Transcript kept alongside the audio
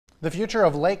The future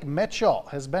of Lake Mitchell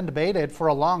has been debated for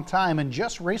a long time, and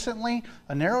just recently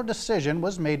a narrow decision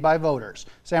was made by voters.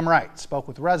 Sam Wright spoke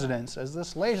with residents as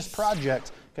this latest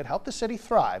project could help the city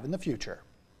thrive in the future.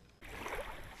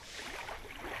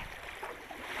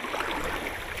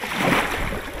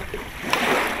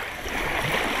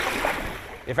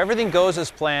 If everything goes as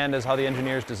planned, as how the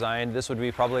engineers designed, this would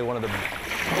be probably one of the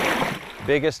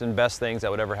biggest and best things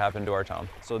that would ever happen to our town.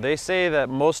 So they say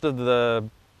that most of the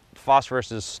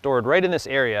phosphorus is stored right in this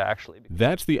area, actually.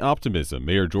 That's the optimism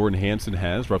Mayor Jordan Hansen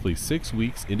has roughly 6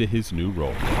 weeks into his new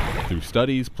role. Through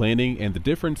studies, planning, and the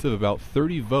difference of about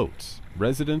 30 votes,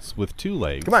 residents with 2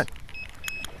 legs Come on.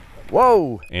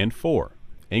 Whoa. And 4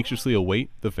 anxiously await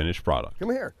the finished product.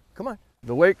 Come here. Come on.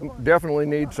 The lake definitely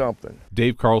needs something.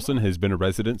 Dave Carlson has been a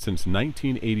resident since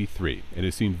 1983 and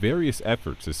has seen various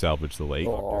efforts to salvage the lake.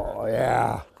 Oh,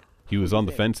 yeah. He was on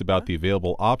the fence about the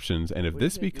available options, and if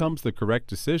this becomes the correct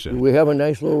decision, We have a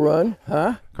nice little run,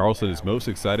 huh? Carlson is most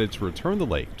excited to return the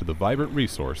lake to the vibrant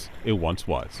resource it once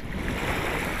was.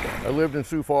 I lived in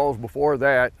Sioux Falls before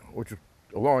that, which is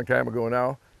a long time ago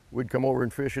now. We'd come over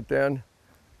and fish it then,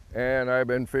 and I've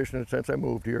been fishing it since I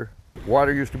moved here.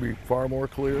 Water used to be far more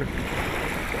clear.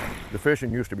 The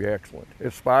fishing used to be excellent.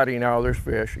 It's spotty now, there's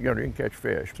fish. You can catch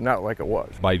fish. It's not like it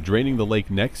was. By draining the lake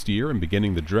next year and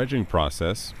beginning the dredging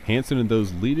process, Hansen and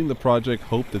those leading the project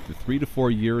hope that the 3 to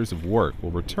 4 years of work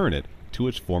will return it to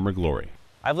its former glory.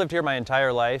 I've lived here my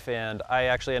entire life, and I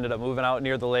actually ended up moving out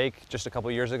near the lake just a couple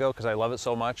years ago because I love it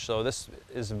so much. So this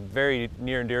is very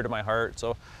near and dear to my heart.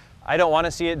 So I don't want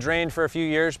to see it drained for a few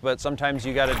years, but sometimes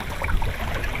you got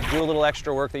to do a little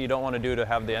extra work that you don't want to do to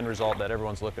have the end result that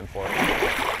everyone's looking for.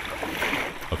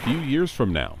 A few years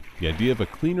from now, the idea of a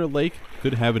cleaner lake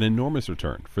could have an enormous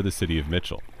return for the city of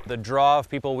Mitchell. The draw of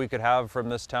people we could have from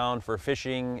this town for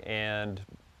fishing and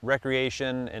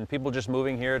recreation and people just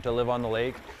moving here to live on the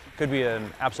lake could be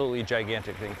an absolutely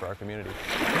gigantic thing for our community.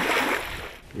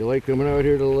 You like coming out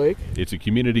here to the lake? It's a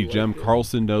community gem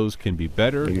Carlson knows can be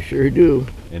better. You sure do.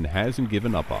 And hasn't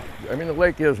given up on. I mean, the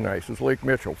lake is nice. It's Lake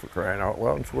Mitchell, for crying out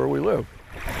loud. It's where we live.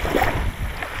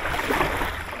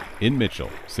 In Mitchell,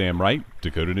 Sam Wright,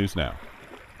 Dakota News Now.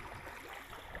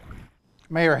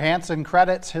 Mayor Hansen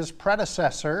credits his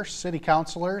predecessor, city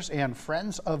councilors, and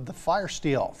Friends of the Fire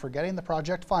Steel for getting the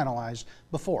project finalized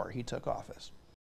before he took office.